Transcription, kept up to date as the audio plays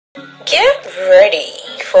Get ready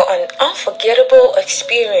for an unforgettable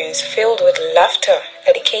experience filled with laughter,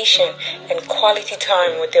 education, and quality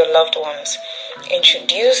time with your loved ones.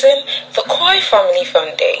 Introducing the COY Family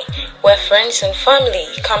Fun Day, where friends and family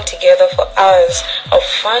come together for hours of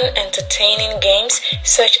fun, entertaining games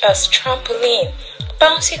such as trampoline,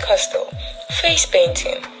 bouncy castle, face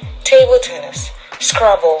painting, table tennis,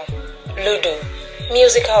 Scrabble, Ludo,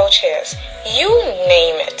 musical chairs, you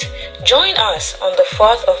name it. Join us on the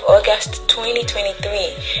 4th of August 2023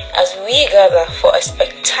 as we gather for a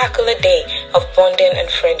spectacular day of bonding and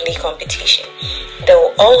friendly competition. There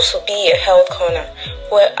will also be a health corner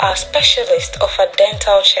where our specialists offer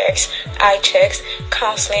dental checks, eye checks,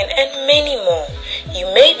 counseling, and many more. You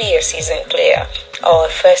may be a seasoned player or a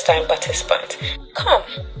first-time participant. Come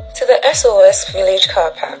to the SOS Village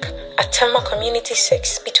Car Park at Tema Community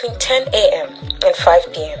 6 between 10 a.m. and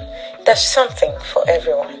 5 p.m. There's something for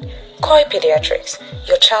everyone. COY Pediatrics,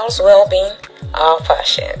 your child's well-being, our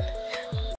passion.